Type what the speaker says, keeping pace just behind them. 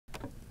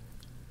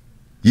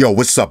Yo,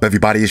 what's up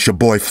everybody? It's your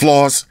boy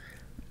Floss,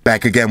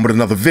 back again with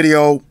another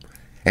video.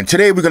 And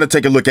today we're going to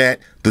take a look at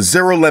the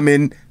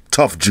Zerolemon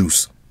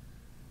ToughJuice.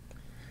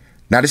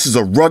 Now this is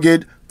a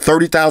rugged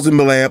 30,000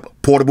 milliamp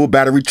portable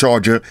battery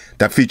charger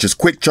that features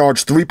quick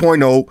charge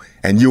 3.0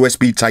 and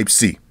USB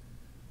Type-C.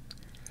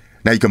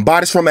 Now you can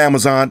buy this from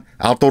Amazon.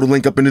 I'll throw the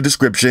link up in the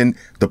description.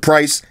 The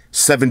price,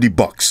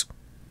 $70.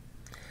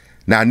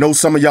 Now I know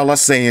some of y'all are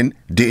saying,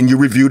 didn't you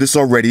review this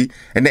already?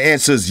 And the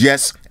answer is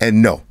yes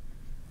and no.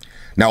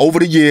 Now, over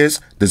the years,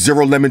 the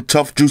Zerolemon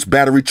ToughJuice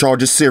battery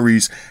charger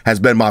series has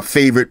been my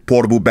favorite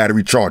portable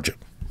battery charger.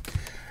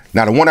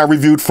 Now, the one I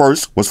reviewed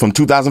first was from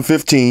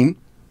 2015.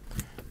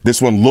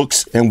 This one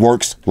looks and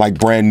works like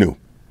brand new.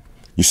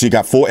 You see, it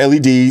got 4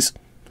 LEDs,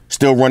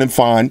 still running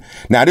fine.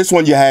 Now, this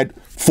one you had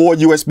 4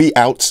 USB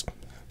outs.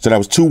 So that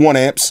was 2 1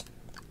 amps,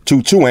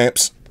 2 2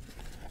 amps.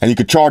 And you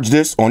could charge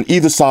this on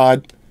either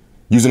side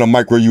using a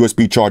micro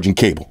USB charging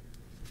cable.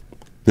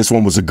 This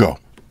one was a go.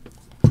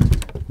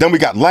 Then we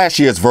got last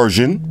year's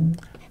version.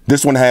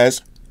 This one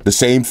has the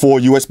same 4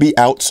 USB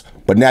outs,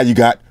 but now you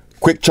got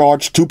quick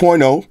charge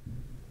 2.0.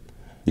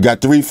 You got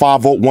 3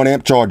 5-volt 1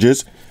 amp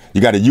chargers.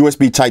 You got a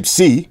USB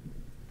Type-C,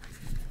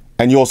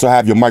 and you also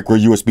have your micro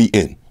USB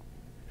in.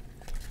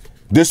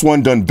 This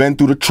one done been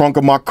through the trunk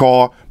of my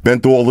car,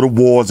 been through all of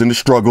the wars and the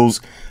struggles,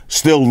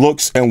 still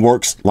looks and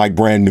works like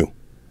brand new.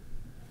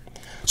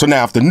 So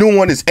now if the new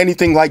one is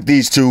anything like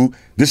these two,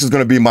 this is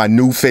going to be my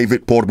new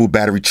favorite portable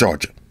battery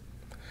charger.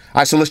 All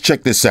right, so let's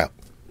check this out.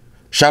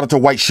 Shout out to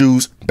White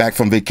Shoes, back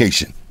from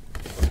vacation.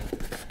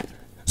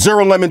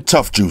 Zerolemon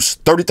ToughJuice,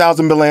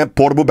 30,000 milliamp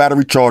portable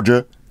battery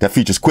charger that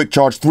features quick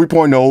charge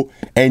 3.0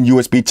 and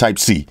USB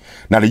Type-C.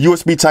 Now the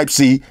USB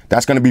Type-C,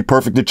 that's going to be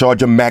perfect to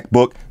charge your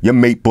MacBook, your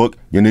MateBook,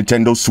 your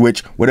Nintendo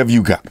Switch, whatever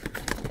you got.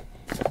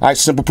 All right,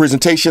 simple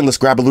presentation. Let's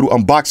grab a little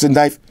unboxing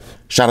knife.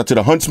 Shout out to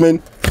the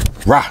Huntsman.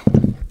 Rah.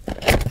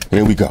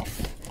 Here we go.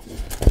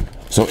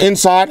 So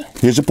inside,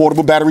 here's your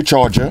portable battery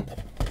charger.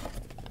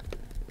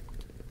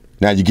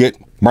 Now you get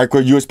micro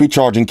USB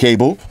charging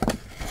cable.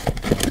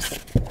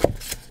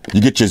 You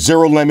get your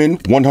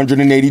Zerolemon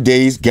 180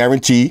 days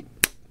guarantee.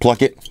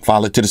 Pluck it,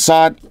 file it to the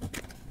side.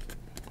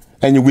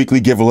 And your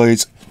weekly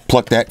giveaways,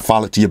 pluck that,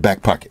 file it to your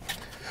back pocket.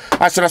 All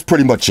right, so that's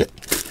pretty much it.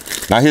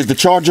 Now here's the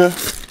charger.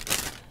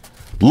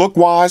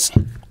 Look-wise,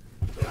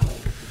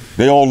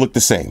 they all look the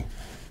same.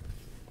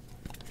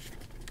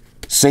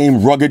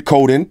 Same rugged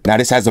coating. Now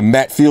this has a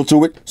matte feel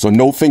to it, so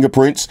no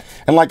fingerprints.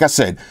 And like I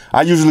said,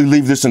 I usually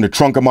leave this in the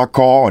trunk of my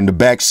car, in the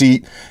back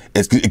seat.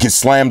 It gets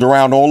slammed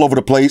around all over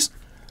the place.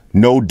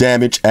 No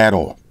damage at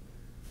all.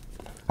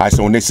 All right,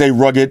 so when they say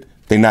rugged,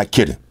 they're not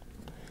kidding.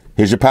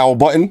 Here's your power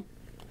button.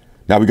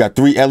 Now we got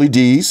 3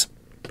 LEDs.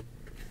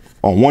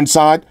 On one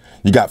side,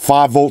 you got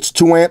 5 volts,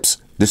 2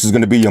 amps. This is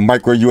going to be your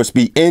micro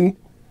USB in.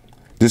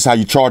 This is how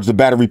you charge the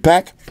battery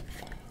pack.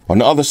 On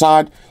the other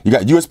side, you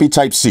got USB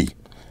Type-C.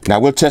 Now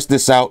we'll test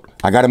this out.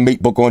 I got a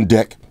MateBook on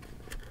deck.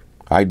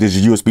 All right, this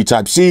is USB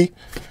Type-C.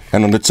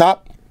 And on the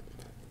top,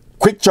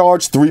 quick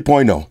charge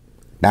 3.0.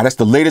 Now that's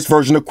the latest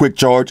version of quick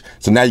charge.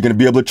 So now you're going to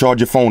be able to charge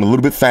your phone a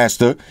little bit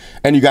faster.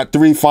 And you got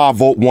 3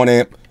 5-volt 1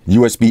 amp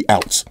USB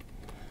outs.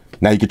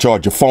 Now you can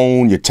charge your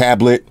phone, your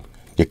tablet,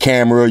 your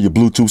camera, your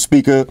Bluetooth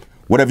speaker,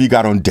 whatever you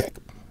got on deck.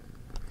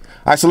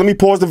 All right, so let me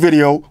pause the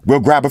video. We'll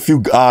grab a few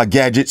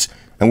gadgets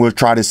and we'll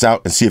try this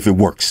out and see if it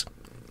works.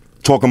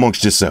 Talk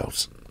amongst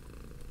yourselves.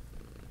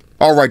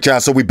 All right, y'all,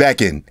 so we back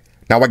in.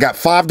 Now I got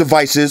 5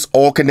 devices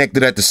all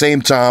connected at the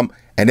same time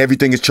and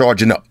everything is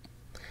charging up.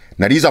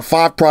 Now these are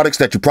 5 products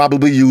that you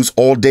probably use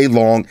all day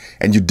long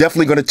and you're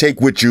definitely going to take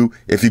with you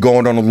if you're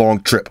going on a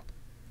long trip.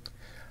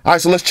 All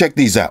right, so let's check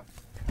these out.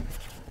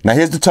 Now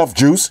here's the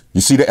ToughJuice. You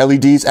see the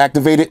LEDs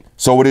activated,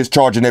 so it is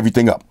charging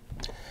everything up.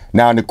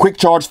 Now in the quick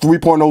charge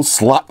 3.0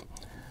 slot,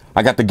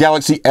 I got the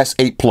Galaxy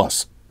S8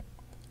 Plus.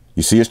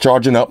 You see it's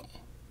charging up.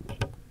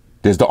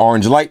 There's the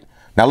orange light.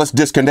 Now let's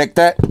disconnect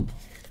that.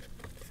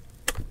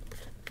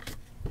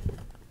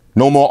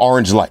 No more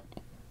orange light.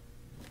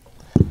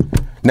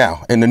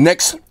 Now, in the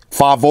next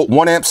 5-volt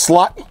 1 amp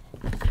slot,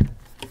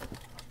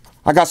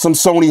 I got some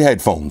Sony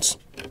headphones.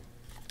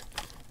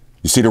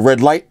 You see the red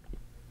light?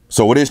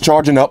 So it is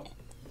charging up.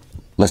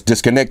 Let's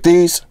disconnect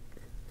these.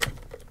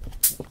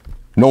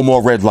 No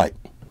more red light.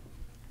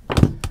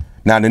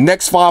 Now, in the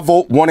next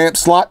 5-volt 1 amp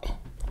slot,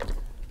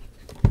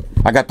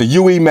 I got the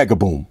UE Mega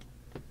Boom.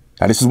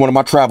 Now, this is one of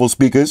my travel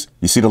speakers.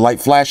 You see the light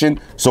flashing?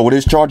 So it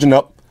is charging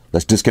up.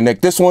 Let's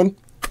disconnect this one.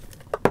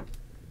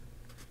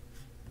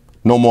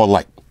 No more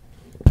light.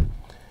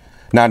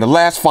 Now in the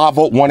last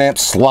 5-volt 1 amp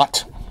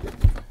slot,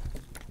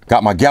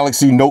 got my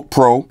Galaxy Note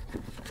Pro.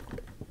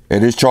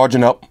 It is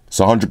charging up. It's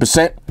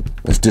 100%.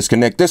 Let's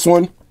disconnect this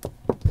one.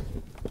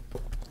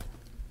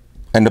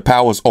 And the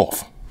power's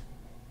off.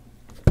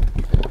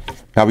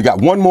 Now we got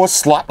one more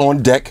slot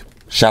on deck.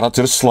 Shout out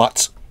to the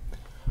slots.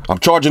 I'm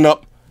charging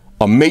up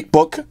a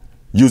MateBook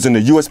using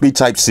the USB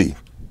Type-C.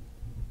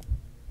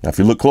 Now if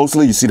you look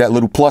closely, you see that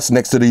little plus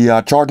next to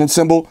the charging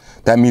symbol.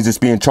 That means it's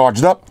being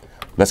charged up.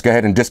 Let's go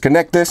ahead and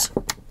disconnect this.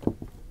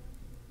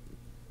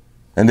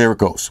 And there it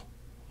goes.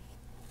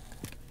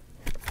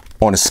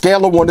 On a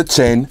scale of 1 to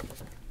 10,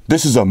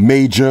 this is a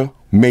major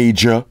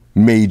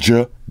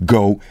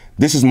go.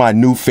 This is my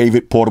new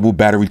favorite portable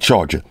battery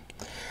charger.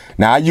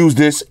 Now, I use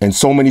this in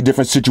so many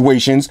different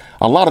situations.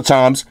 A lot of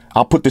times,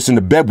 I'll put this in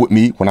the bed with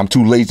me when I'm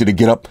too lazy to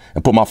get up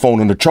and put my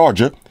phone on the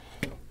charger.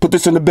 Put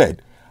this in the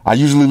bed. I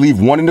usually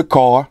leave one in the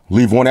car,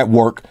 leave one at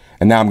work,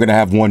 and now I'm going to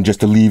have one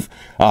just to leave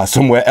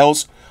somewhere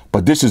else.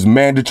 But this is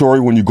mandatory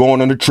when you're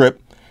going on a trip.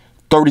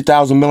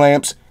 30,000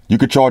 milliamps. You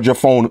could charge your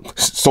phone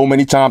so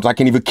many times I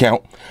can't even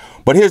count.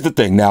 But here's the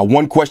thing. Now,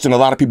 one question a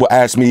lot of people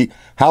ask me,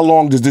 how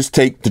long does this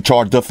take to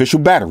charge the official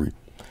battery?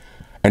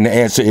 And the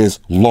answer is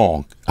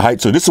long. All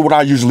right, so this is what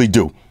I usually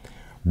do.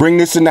 Bring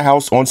this in the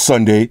house on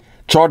Sunday,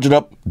 charge it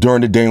up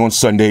during the day on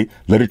Sunday,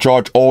 let it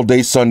charge all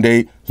day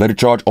Sunday, let it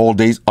charge all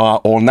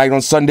night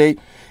on Sunday.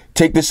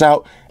 Take this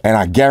out, and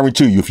I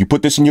guarantee you, if you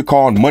put this in your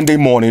car on Monday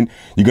morning,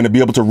 you're going to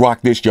be able to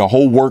rock this your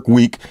whole work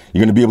week.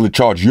 You're going to be able to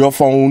charge your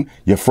phone,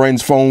 your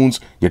friends' phones,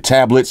 your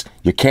tablets,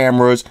 your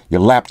cameras,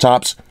 your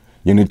laptops,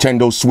 your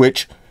Nintendo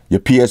Switch,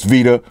 your PS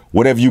Vita,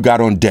 whatever you got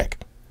on deck.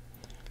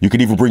 You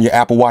could even bring your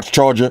Apple Watch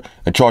charger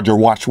and charge your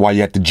watch while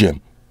you're at the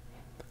gym.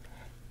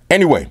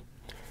 Anyway,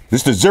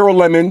 this is the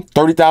Zerolemon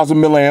 30,000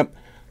 milliamp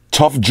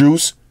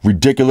ToughJuice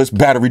ridiculous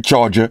battery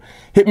charger.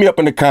 Hit me up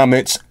in the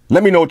comments.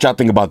 Let me know what y'all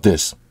think about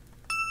this.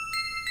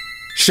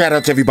 Shout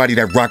out to everybody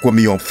that rock with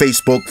me on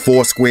Facebook,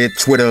 Foursquare,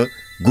 Twitter,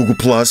 Google+.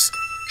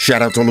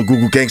 Shout out to all the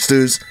Google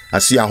gangsters. I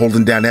see y'all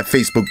holding down that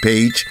Facebook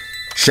page.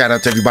 Shout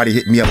out to everybody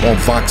hitting me up on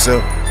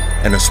Voxer.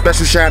 And a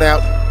special shout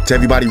out to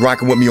everybody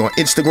rocking with me on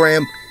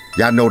Instagram.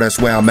 Y'all know that's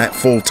where I'm at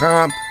full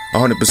time,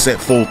 100%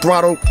 full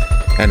throttle.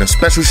 And a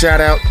special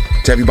shout out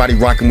to everybody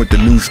rocking with the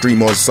new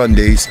stream on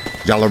Sundays.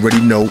 Y'all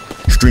already know,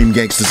 Stream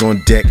Gangsters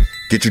on deck.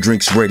 Get your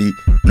drinks ready.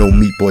 No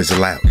meat boys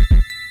allowed.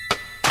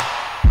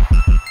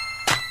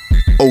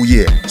 Oh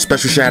yeah,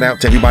 special shout out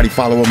to everybody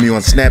following me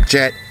on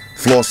Snapchat,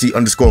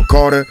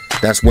 Flossy_Carter.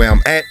 That's where I'm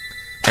at.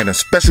 And a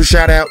special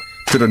shout out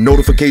to the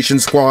notification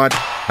squad.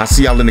 I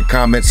see y'all in the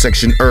comment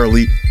section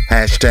early.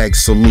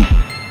 #salute.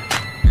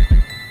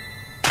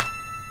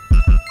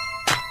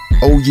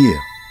 Oh yeah,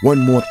 one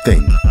more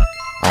thing.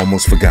 I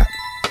almost forgot.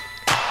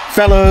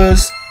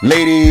 Fellas,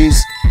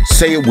 ladies,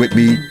 say it with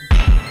me.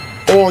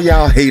 All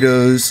y'all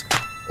haters,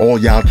 all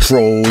y'all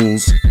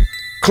trolls,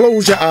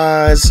 close your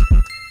eyes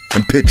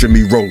and picture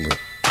me rolling.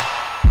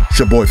 It's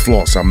your boy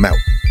Floss, I'm out.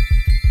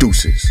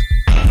 Deuces.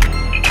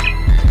 Enterprise,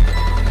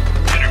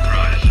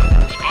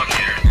 Spock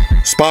here.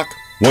 Spock,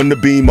 one to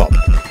beam up.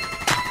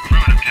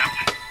 Affirmative,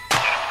 Captain.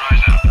 Enterprise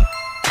out.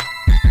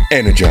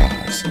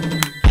 Energize.